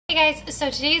Hey guys, so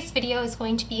today's video is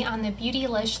going to be on the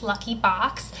Beautylish Lucky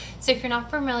Box. So if you're not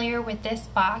familiar with this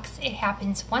box, it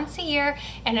happens once a year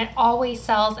and it always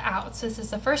sells out. So this is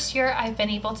the first year I've been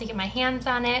able to get my hands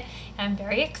on it and I'm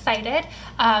very excited.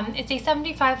 It's a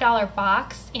 $75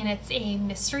 box and it's a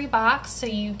mystery box, so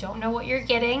you don't know what you're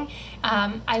getting.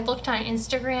 I looked on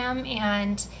Instagram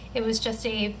and it was just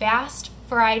a vast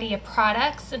variety of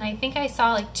products, and I think I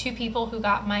saw like 2 people who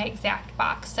got my exact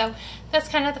box. So that's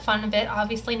kind of the fun of it,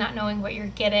 obviously not knowing what you're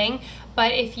getting.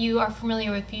 But if you are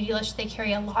familiar with Beautylish, they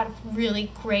carry a lot of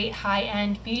really great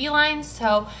high-end beauty lines,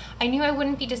 so I knew I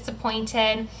wouldn't be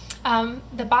disappointed.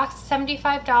 The box is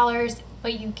 $75,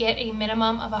 but you get a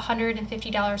minimum of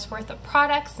 $150 worth of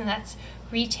products, and that's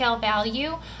retail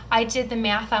value. I did the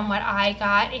math on what I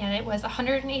got and it was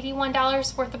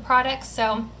 $181 worth of products,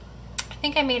 so I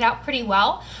think I made out pretty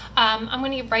well. I'm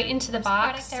going to get right into the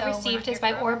box. The product I received is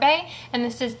by Orbe, and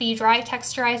this is the dry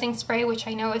texturizing spray, which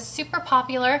I know is super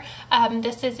popular.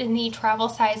 This is in the travel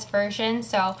size version,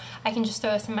 so I can just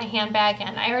throw this in my handbag,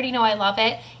 and I already know I love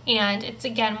it. And it's,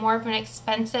 again, more of an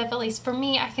expensive, at least for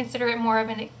me, I consider it more of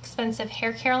an expensive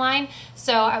hair care line,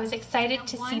 so I was excited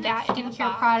to see that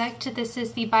skincare product. This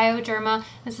is the Bioderma.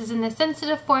 This is in the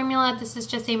sensitive formula. This is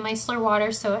just a micellar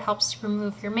water, so it helps to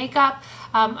remove your makeup.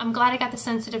 I'm glad I got the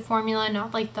sensitive formula,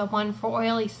 not like the one for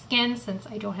oily skin, since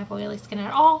I don't have oily skin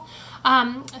at all.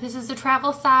 This is the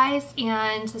travel size,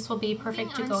 and this will be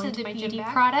perfect to go into my beauty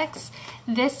products.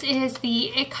 This is the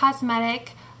IT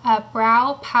Cosmetic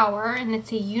Brow Power, and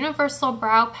it's a universal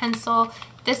brow pencil.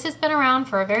 This has been around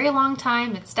for a very long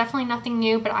time. It's definitely nothing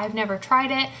new, but I've never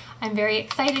tried it. I'm very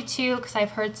excited to because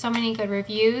I've heard so many good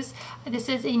reviews. This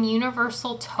is in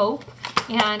universal taupe,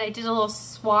 and I did a little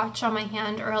swatch on my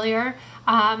hand earlier.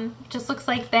 Just looks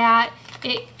like that.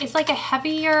 It's like a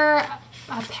heavier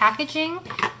packaging.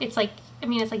 It's like, I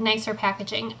mean, it's like nicer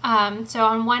packaging. So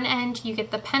on one end you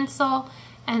get the pencil,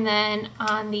 and then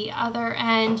on the other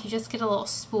end you just get a little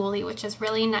spoolie, which is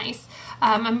really nice.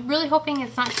 I'm really hoping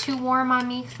it's not too warm on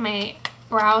me because my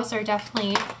brows are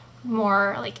definitely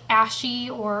more like ashy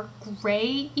or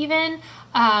gray even,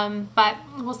 but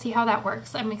we'll see how that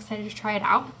works. I'm excited to try it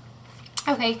out.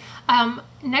 Okay,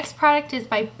 next product is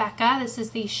by Becca. This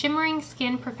is the Shimmering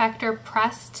Skin Perfector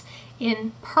Pressed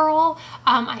in Pearl.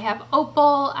 I have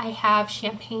Opal, I have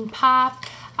Champagne Pop,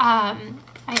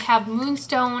 I have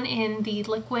Moonstone in the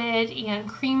liquid and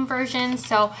cream version,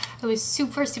 so I was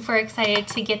super excited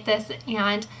to get this.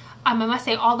 And I must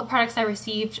say, all the products I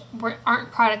received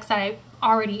aren't products that I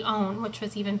already own, which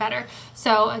was even better.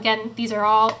 So again, these are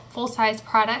all full-size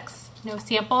products, no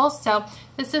samples. So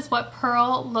this is what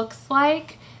Pearl looks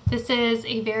like. This is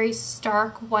a very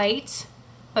stark white,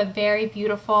 but very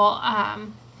beautiful.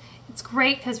 It's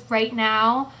great because right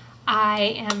now I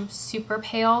am super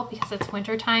pale because it's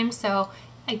winter time, so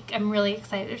I'm really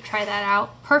excited to try that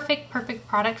out. Perfect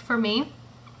product for me.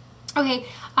 Okay,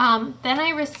 then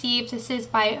I received, this is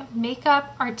by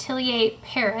Makeup Atelier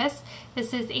Paris.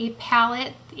 This is a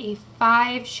palette, a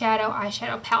 5 shadow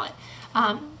eyeshadow palette.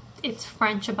 It's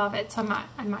French above it, so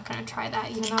I'm not going to try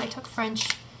that, even though I took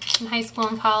French in high school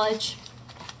and college.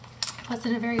 I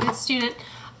wasn't a very good student.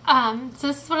 So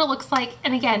this is what it looks like,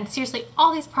 and again, seriously,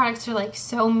 all these products are like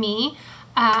so me.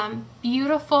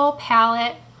 Beautiful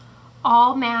palette,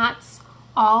 all mattes,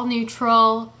 all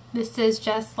neutral. This is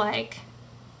just like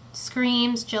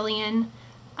screams Jillian.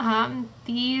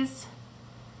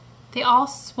 They all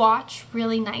swatch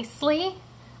really nicely.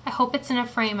 I hope it's in a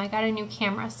frame. I got a new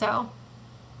camera, so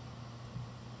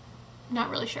not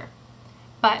really sure,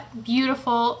 but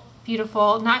beautiful,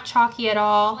 not chalky at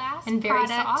all, and very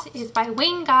soft. Is by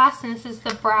Wayne Goss, and this is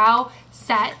the brow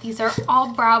set. These are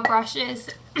all brow brushes.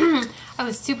 I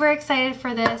was super excited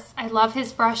for this. I love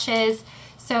his brushes.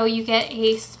 So you get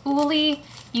a spoolie,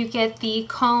 you get the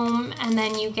comb, and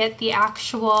then you get the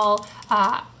actual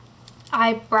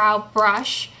eyebrow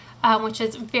brush, which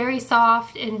is very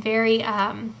soft and very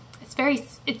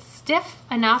it's stiff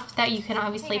enough that you can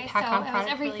obviously pack on product. That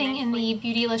was everything really in the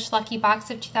Beautylish Lucky Box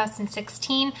of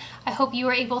 2016. I hope you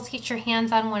were able to get your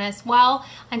hands on one as well.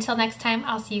 Until next time,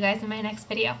 I'll see you guys in my next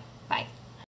video. Bye.